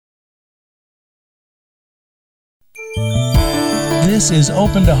This is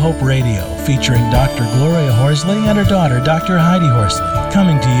Open to Hope Radio, featuring Dr. Gloria Horsley and her daughter, Dr. Heidi Horsley,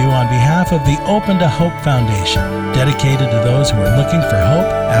 coming to you on behalf of the Open to Hope Foundation, dedicated to those who are looking for hope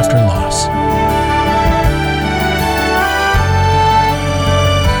after loss.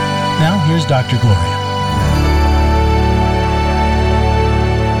 Now, here's Dr. Gloria.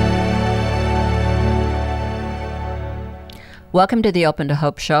 Welcome to the Open to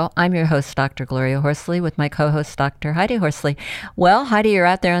Hope Show. I'm your host, Dr. Gloria Horsley, with my co-host, Dr. Heidi Horsley. Well, Heidi, you're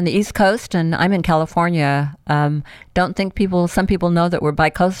out there on the East Coast, and I'm in California. Don't think some people know that we're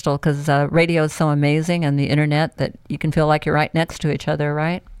bi-coastal because radio is so amazing and the internet that you can feel like you're right next to each other,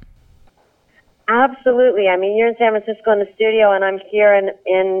 right? Absolutely. I mean, you're in San Francisco in the studio, and I'm here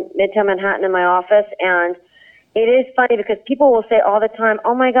in Midtown Manhattan in my office, and it is funny because people will say all the time,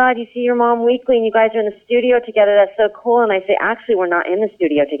 oh my God, you see your mom weekly and you guys are in the studio together. That's so cool. And I say, actually, we're not in the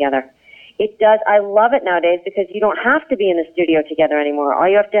studio together. I love it nowadays because you don't have to be in the studio together anymore. All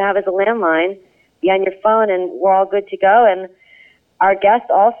you have to have is a landline, be on your phone, and we're all good to go. And our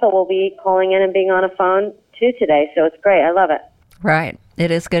guest also will be calling in and being on a phone too today. So it's great. I love it. Right.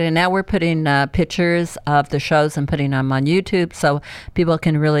 It is good. And now we're putting pictures of the shows and putting them on YouTube so people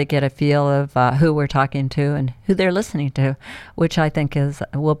can really get a feel of who we're talking to and who they're listening to, which I think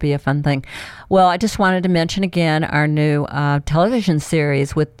will be a fun thing. Well, I just wanted to mention again our new television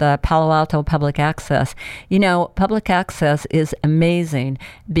series with Palo Alto Public Access. You know, public access is amazing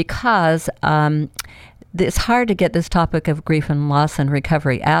because it's hard to get this topic of grief and loss and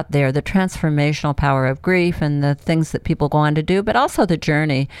recovery out there, the transformational power of grief and the things that people go on to do, but also the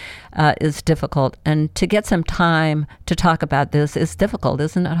journey is difficult. And to get some time to talk about this is difficult,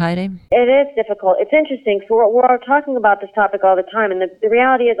 isn't it, Heidi? It is difficult. It's interesting. So we're talking about this topic all the time, and the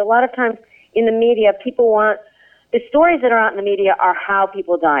reality is a lot of times in the media, the stories that are out in the media are how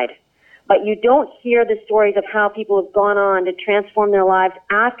people died. But you don't hear the stories of how people have gone on to transform their lives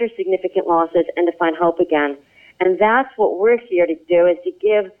after significant losses and to find hope again. And that's what we're here to do, is to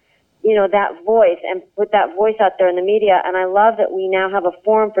give, that voice and put that voice out there in the media. And I love that we now have a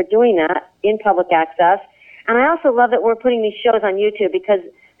forum for doing that in public access. And I also love that we're putting these shows on YouTube, because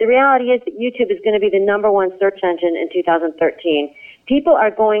the reality is that YouTube is going to be the number one search engine in 2013. People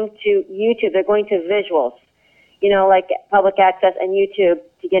are going to YouTube. They're going to visuals, like public access and YouTube,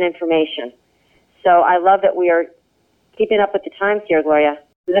 to get information. So I love that we are keeping up with the times here, Gloria.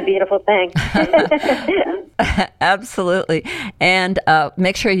 It's a beautiful thing. Absolutely. And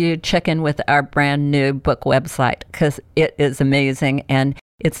make sure you check in with our brand new book website, because it is amazing. And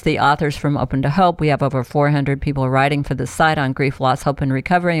it's the authors from Open to Hope. We have over 400 people writing for the site on grief, loss, hope, and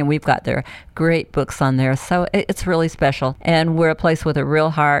recovery, and we've got their great books on there. So it's really special. And we're a place with a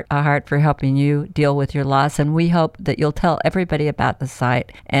real heart, a heart for helping you deal with your loss. And we hope that you'll tell everybody about the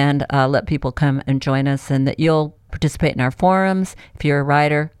site and let people come and join us, and that you'll participate in our forums. If you're a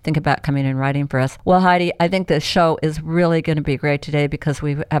writer, think about coming and writing for us. Well, Heidi, I think the show is really going to be great today because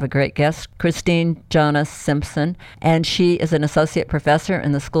we have a great guest, Christine Jonas-Simpson, and she is an associate professor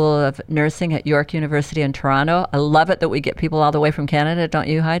in the School of Nursing at York University in Toronto. I love it that we get people all the way from Canada, don't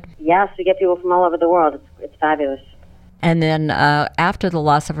you, Heidi? Yes, we get people from all over the world. It's fabulous. And then after the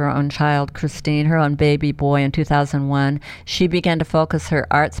loss of her own child, Christine, her own baby boy, in 2001, she began to focus her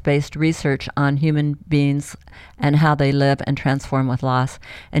arts-based research on human beings and how they live and transform with loss.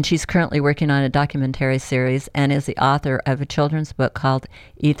 And she's currently working on a documentary series and is the author of a children's book called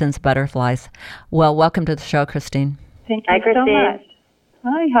Ethan's Butterflies. Well, welcome to the show, Christine. Thank you so much.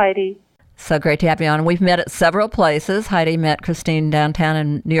 Hi, Heidi. So great to have you on. We've met at several places. Heidi met Christine downtown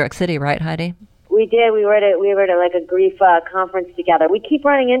in New York City, right, Heidi? We did. We were at like a grief conference together. We keep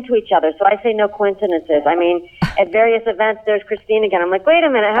running into each other, so I say no coincidences. I mean, at various events, there's Christine again. I'm like, wait a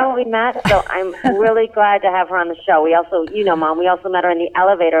minute, haven't we met? So I'm really glad to have her on the show. We also, Mom, we also met her in the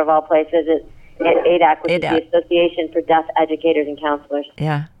elevator of all places at ADAC, which is the Association for Deaf Educators and Counselors.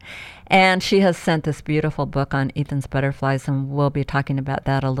 Yeah. And she has sent this beautiful book on Ethan's Butterflies, and we'll be talking about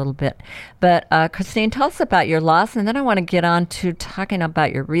that a little bit. But Christine, tell us about your loss, and then I want to get on to talking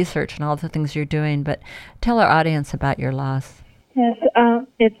about your research and all the things you're doing. But tell our audience about your loss. Yes,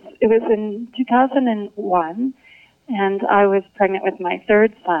 it was in 2001, and I was pregnant with my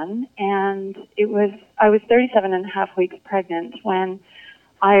third son, and I was 37 and a half weeks pregnant when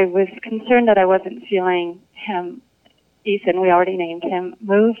I was concerned that I wasn't feeling him, Ethan, we already named him,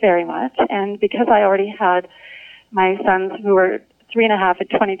 move very much. And because I already had my sons who were 3.5 at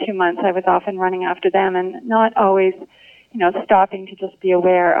 22 months, I was often running after them and not always, stopping to just be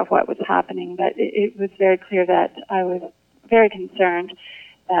aware of what was happening. But it was very clear that I was very concerned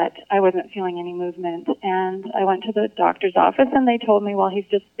that I wasn't feeling any movement. And I went to the doctor's office and they told me, well, he's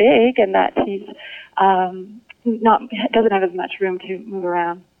just big and that he's doesn't have as much room to move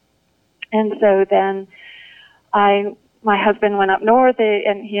around. And so then my husband went up north,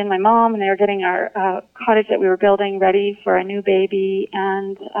 and he and my mom, and they were getting our cottage that we were building ready for a new baby.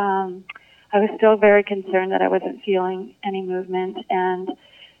 And I was still very concerned that I wasn't feeling any movement, and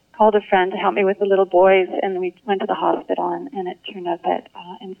called a friend to help me with the little boys, and we went to the hospital, and it turned out that,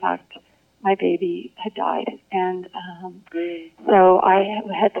 in fact, my baby had died. And so I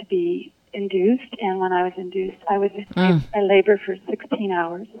had to be induced, and when I was induced, I was in labor for 16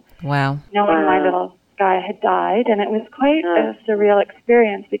 hours. Wow. Knowing my little guy had died, and it was quite a surreal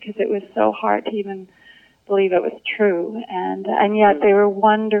experience because it was so hard to even believe it was true, and yet they were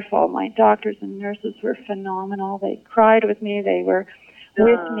wonderful. My doctors and nurses were phenomenal. They cried with me. They were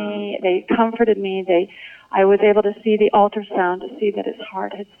with me. They comforted me. I was able to see the ultrasound to see that his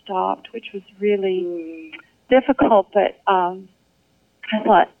heart had stopped, which was really difficult, but I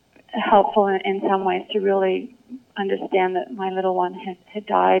thought helpful in some ways to really understand that my little one had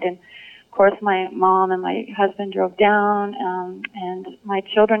died. And of course, my mom and my husband drove down, and my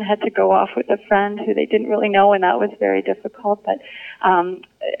children had to go off with a friend who they didn't really know, and that was very difficult. But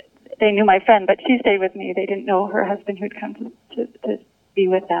they knew my friend, but she stayed with me. They didn't know her husband who had come to be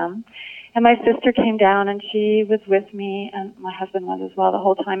with them. And my sister came down, and she was with me, and my husband was as well the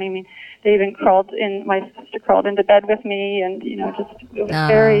whole time. I mean, they even my sister crawled into bed with me, and, it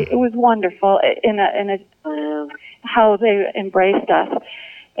was it was wonderful in how they embraced us.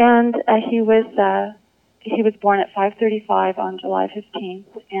 And he was born at 5:35 on July 15th,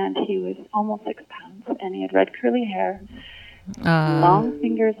 and he was almost 6 pounds, and he had red curly hair, long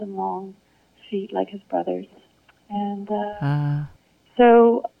fingers and long feet like his brothers. And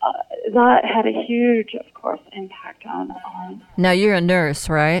so that had a huge, of course, impact on. Now, you're a nurse,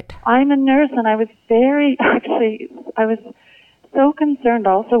 right? I'm a nurse, and I was so concerned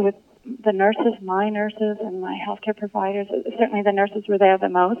also with the nurses, my nurses, and my healthcare providers. Certainly the nurses were there the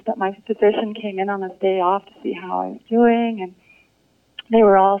most, but my physician came in on his day off to see how I was doing, and they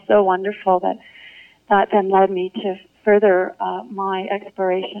were all so wonderful that then led me to further my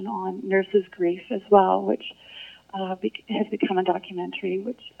exploration on nurses' grief as well, which has become a documentary,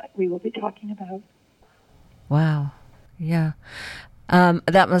 which we will be talking about. Wow. Yeah.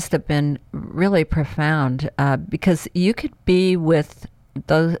 That must have been really profound because you could be with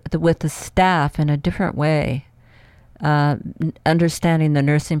the staff in a different way, understanding the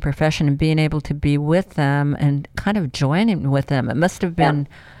nursing profession and being able to be with them and kind of joining with them. It must have been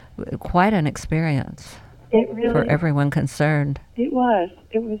quite an experience for everyone concerned. It was.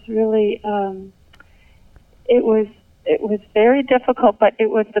 It was really. It was very difficult, but it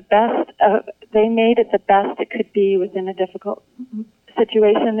was the best. They made it the best it could be within a difficult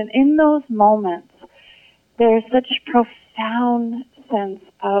situation. And in those moments, there's such profound sense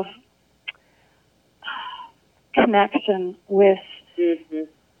of connection with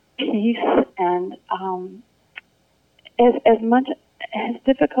peace, and as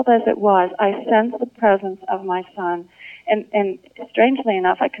difficult as it was, I sensed the presence of my son, and strangely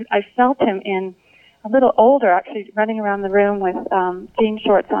enough, I felt him in a little older, actually, running around the room with jean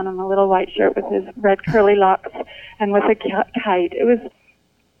shorts on and a little white shirt with his red curly locks and with a kite. It was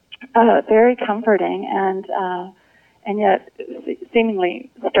very comforting and yet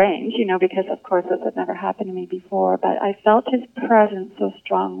seemingly strange, because of course this had never happened to me before, but I felt his presence so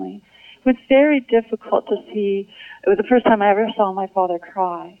strongly. It was very difficult to see. It was the first time I ever saw my father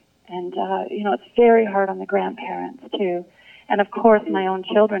cry, and it's very hard on the grandparents too. And of course, my own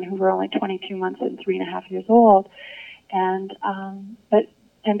children, who were only 22 months and 3.5 years old, and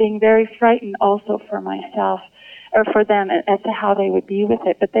being very frightened also for myself, or for them, as to how they would be with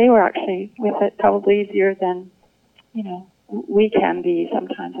it. But they were actually with it probably easier than, we can be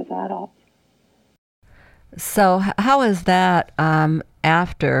sometimes as adults. So how is that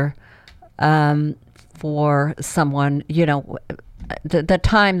after for someone, the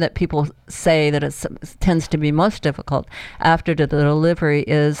time that people say that it tends to be most difficult after the delivery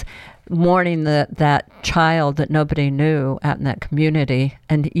is mourning that child that nobody knew out in that community,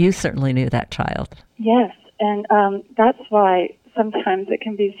 and you certainly knew that child. Yes, and that's why sometimes it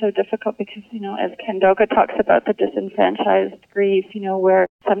can be so difficult because, as Kendoka talks about the disenfranchised grief, where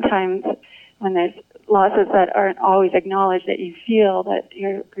sometimes when there's losses that aren't always acknowledged, that you feel that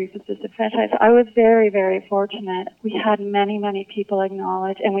your grief is disenfranchised. I was very, very fortunate. We had many, many people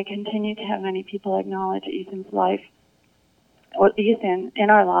acknowledge, and we continue to have many people acknowledge Ethan's life, or Ethan in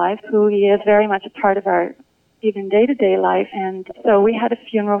our lives, who he is very much a part of our even day-to-day life. And so we had a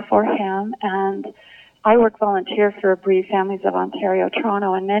funeral for him, and I work volunteer for Bereaved Families of Ontario,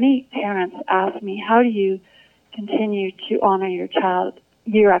 Toronto, and many parents ask me, how do you continue to honor your child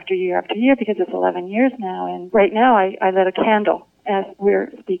year after year after year, because it's 11 years now. And right now I lit a candle as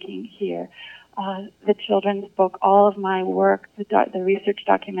we're speaking here. The children's book, all of my work, the research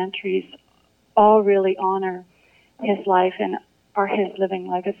documentaries, all really honor his life and are his living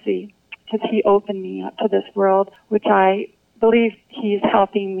legacy, because he opened me up to this world, which I believe he's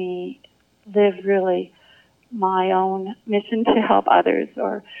helping me live really my own mission to help others,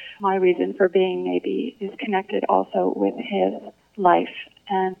 or my reason for being maybe is connected also with his life.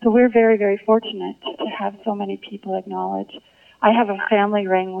 And so we're very, very fortunate to have so many people acknowledge. I have a family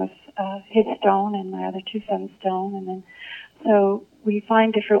ring with his stone and my other two sons' stone, and then so we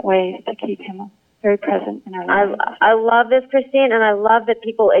find different ways to keep him very present in our lives. I love this, Christine, and I love that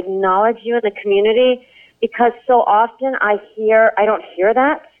people acknowledge you in the community, because so often I don't hear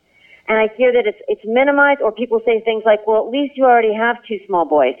that. And I hear that it's minimized, or people say things like, well, at least you already have two small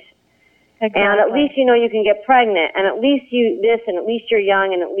boys. Exactly. And at least you know you can get pregnant, and at least you this, and at least you're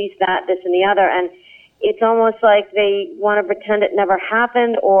young, and at least that, this, and the other. And it's almost like they want to pretend it never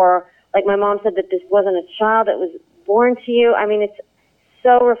happened, or like my mom said, that this wasn't a child that was born to you. I mean, it's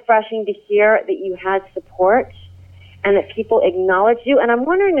so refreshing to hear that you had support and that people acknowledged you. And I'm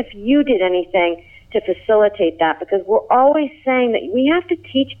wondering if you did anything to facilitate that, because we're always saying that we have to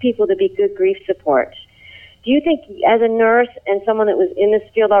teach people to be good grief support. Do you think, as a nurse and someone that was in this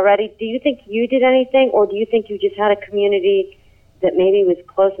field already, do you think you did anything, or do you think you just had a community that maybe was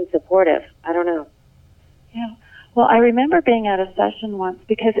close and supportive? I don't know. Yeah. Well, I remember being at a session once,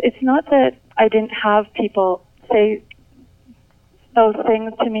 because it's not that I didn't have people say those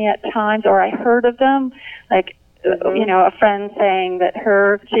things to me at times, or I heard of them, like, you know, a friend saying that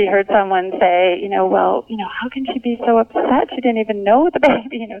she heard someone say, well, how can she be so upset? She didn't even know the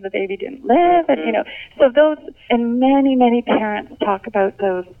baby, the baby didn't live. And, so those, and many, many parents talk about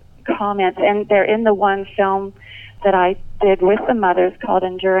those comments, and they're in the one film that I did with the mothers called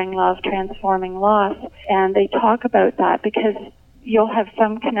Enduring Love, Transforming Loss. And they talk about that, because you'll have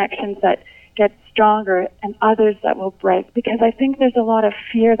some connections that get stronger and others that will break, because I think there's a lot of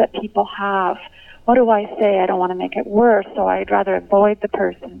fear that people have. What do I say? I don't want to make it worse, so I'd rather avoid the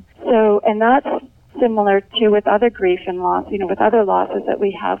person. So, and that's similar to with other grief and loss, with other losses that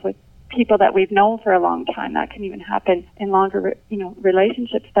we have with people that we've known for a long time. That can even happen in longer,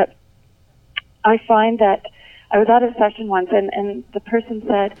 relationships. But I find that I was at a session once, and the person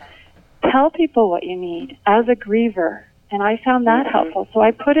said, tell people what you need as a griever. And I found that helpful. So I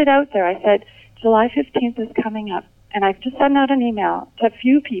put it out there. I said, July 15th is coming up, and I've just sent out an email to a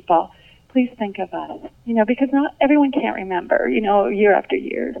few people. Please think of us, because not everyone can't remember, year after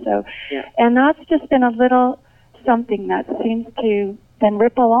year. So, yeah. And that's just been a little something that seems to then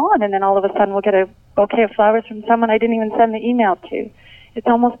ripple on, and then all of a sudden we'll get a bouquet of flowers from someone I didn't even send the email to. It's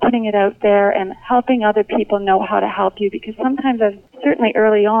almost putting it out there and helping other people know how to help you, because sometimes, certainly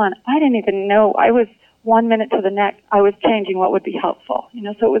early on, I didn't even know. I was 1 minute to the next, I was changing what would be helpful,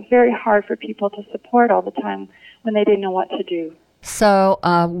 so it was very hard for people to support all the time when they didn't know what to do. So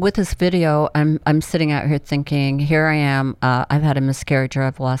with this video, I'm sitting out here thinking, here I am, I've had a miscarriage, or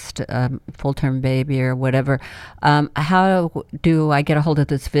I've lost a full-term baby or whatever. How do I get a hold of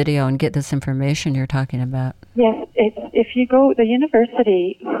this video and get this information you're talking about? Yes, if you go, the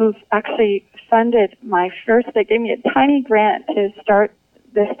university who's actually funded my first, they gave me a tiny grant to start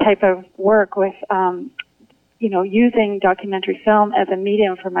this type of work with, using documentary film as a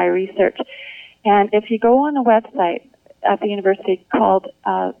medium for my research. And if you go on a website at the university called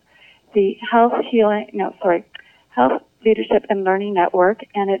the Health Leadership and Learning Network,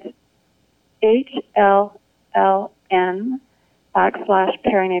 and it's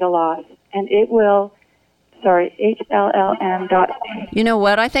HLLN/perinatal loss, and it will, HLLN. You know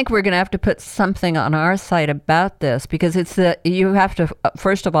what? I think we're going to have to put something on our site about this, because you have to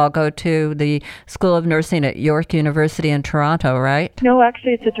first of all go to the School of Nursing at York University in Toronto, right? No,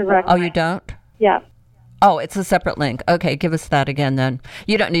 actually, it's a direct. Oh, you don't? Yeah. Oh, it's a separate link. Okay, give us that again then.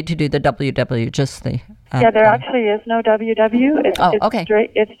 You don't need to do the www, just the... yeah, there actually is no www. Okay.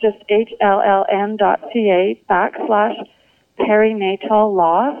 It's just hlln.ca/perinatal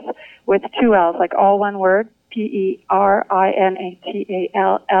loss with two L's, like all one word,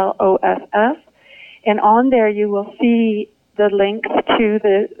 PERINATALLOSS. And on there you will see the links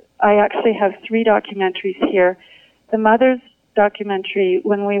to I actually have 3 documentaries here. The Mother's documentary,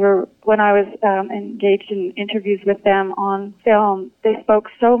 when I was engaged in interviews with them on film, they spoke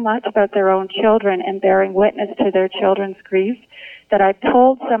so much about their own children and bearing witness to their children's grief that I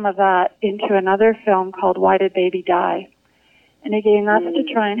pulled some of that into another film called Why Did Baby Die? And again, that's to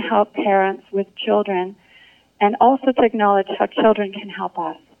try and help parents with children, and also to acknowledge how children can help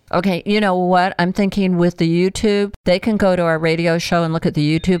us. Okay, you know what? I'm thinking with the YouTube, they can go to our radio show and look at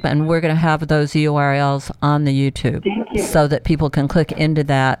the YouTube, and we're going to have those URLs on the YouTube so that people can click into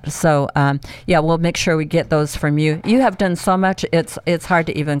that. So, we'll make sure we get those from you. You have done so much, it's hard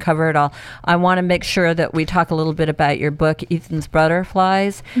to even cover it all. I want to make sure that we talk a little bit about your book, Ethan's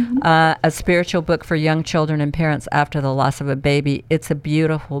Butterflies, a spiritual book for young children and parents after the loss of a baby. It's a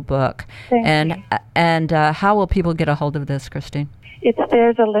beautiful book. Thank you. And how will people get a hold of this, Christine?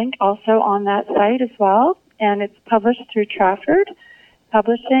 There's a link also on that site as well, and it's published through Trafford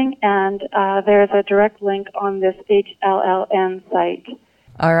Publishing, and there's a direct link on this HLLN site.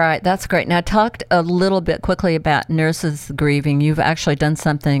 All right, that's great. Now, talk a little bit quickly about nurses grieving. You've actually done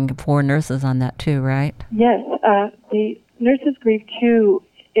something for nurses on that too, right? Yes, the Nurses Grieve 2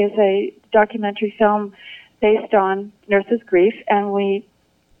 is a documentary film based on nurses' grief, and we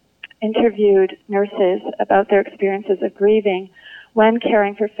interviewed nurses about their experiences of grieving when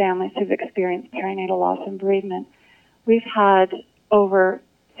caring for families who've experienced perinatal loss and bereavement. We've had over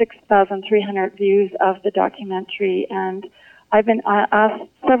 6,300 views of the documentary, and I've been asked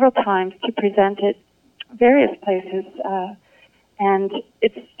several times to present it various places, and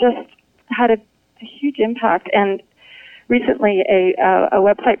it's just had a huge impact. And recently a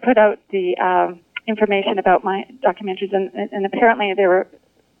website put out the information about my documentaries, and apparently there were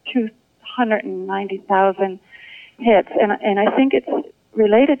 290,000 hits, and I think it's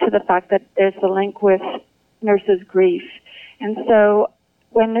related to the fact that there's the link with nurses' grief. And so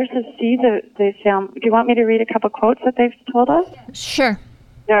when nurses see the film, do you want me to read a couple quotes that they've told us? Sure.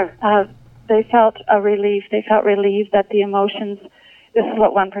 They felt a relief. They felt relieved that the emotions, this is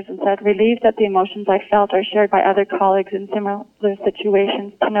what one person said, relieved that the emotions I felt are shared by other colleagues in similar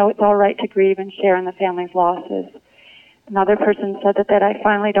situations, to know it's all right to grieve and share in the family's losses. Another person said that I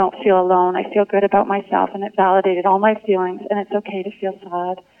finally don't feel alone. I feel good about myself, and it validated all my feelings, and it's okay to feel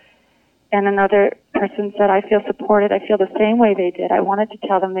sad. And another person said, I feel supported. I feel the same way they did. I wanted to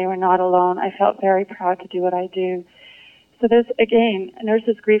tell them they were not alone. I felt very proud to do what I do. So there's, again,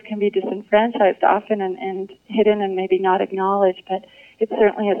 nurses' grief can be disenfranchised often and hidden and maybe not acknowledged, but it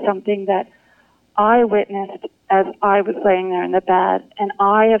certainly is something that I witnessed as I was laying there in the bed, and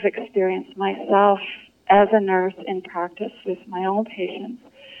I have experienced myself as a nurse in practice with my own patients.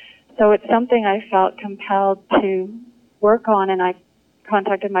 So it's something I felt compelled to work on, and I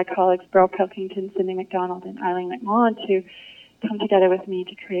contacted my colleagues, Beryl Pilkington, Cindy McDonald, and Eileen McMahon to come together with me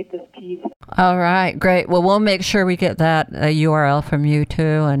to create this piece. All right, great. Well, we'll make sure we get that URL from you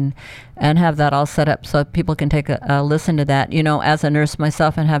too, and have that all set up so people can take a listen to that. You know, as a nurse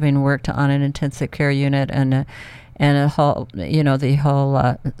myself, and having worked on an intensive care unit and a whole, the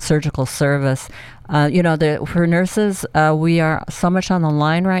whole surgical service, for nurses, we are so much on the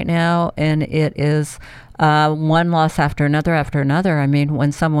line right now, and it is one loss after another after another. I mean,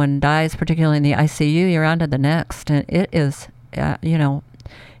 when someone dies, particularly in the ICU, you're on to the next, and it is,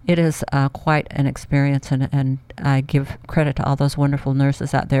 it is quite an experience, and I give credit to all those wonderful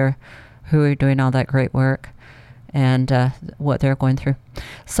nurses out there who are doing all that great work and what they're going through.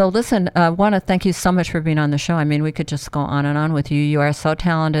 So listen, I want to thank you so much for being on the show. I mean, we could just go on and on with you. You are so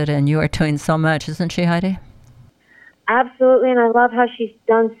talented, and you are doing so much, isn't she, Heidi? Absolutely, and I love how she's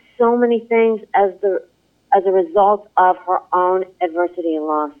done so many things as a result of her own adversity and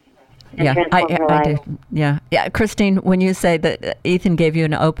loss. Yeah, I do. Yeah. Christine, when you say that Ethan gave you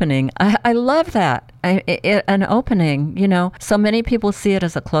an opening, I love that. An opening, so many people see it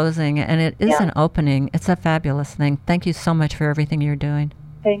as a closing, and it is an opening. It's a fabulous thing. Thank you so much for everything you're doing.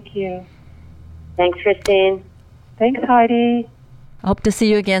 Thank you. Thanks, Christine. Thanks, Heidi. Hope to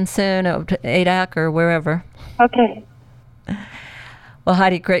see you again soon at ADAC or wherever. Okay. Well,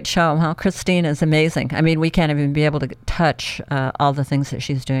 Heidi, great show, huh? Christine is amazing. I mean, we can't even be able to touch all the things that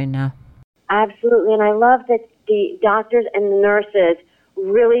she's doing now. Absolutely, and I love that the doctors and the nurses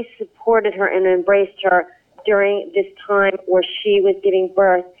really supported her and embraced her during this time where she was giving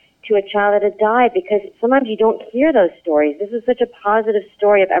birth to a child that had died, because sometimes you don't hear those stories. This is such a positive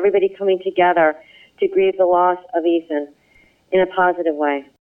story of everybody coming together to grieve the loss of Ethan in a positive way.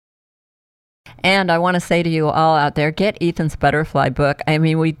 And I want to say to you all out there, get Ethan's Butterfly book. I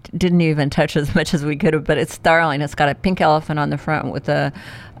mean, we didn't even touch as much as we could have, but it's darling. It's got a pink elephant on the front with a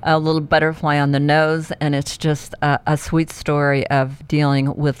little butterfly on the nose, and it's just a sweet story of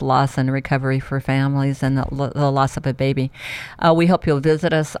dealing with loss and recovery for families and the loss of a baby. We hope you'll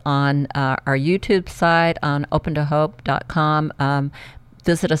visit us on our YouTube site on opentohope.com.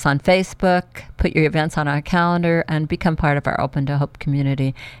 Visit us on Facebook, put your events on our calendar, and become part of our Open to Hope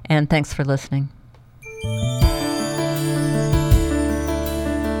community. And thanks for listening.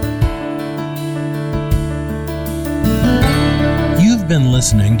 You've been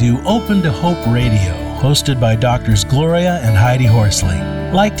listening to Open to Hope Radio, hosted by Drs. Gloria and Heidi Horsley.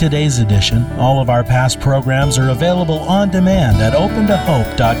 Like today's edition, all of our past programs are available on demand at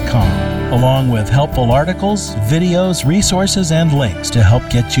opentohope.com, along with helpful articles, videos, resources, and links to help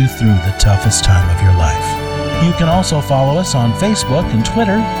get you through the toughest time of your life. You can also follow us on Facebook and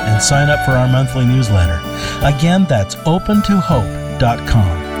Twitter and sign up for our monthly newsletter. Again, that's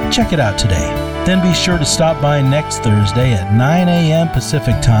opentohope.com. Check it out today. Then be sure to stop by next Thursday at 9 a.m.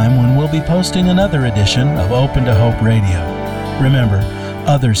 Pacific Time when we'll be posting another edition of Open to Hope Radio. Remember,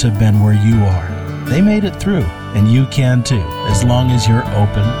 others have been where you are. They made it through, and you can too, as long as you're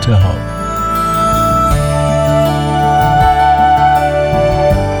open to hope.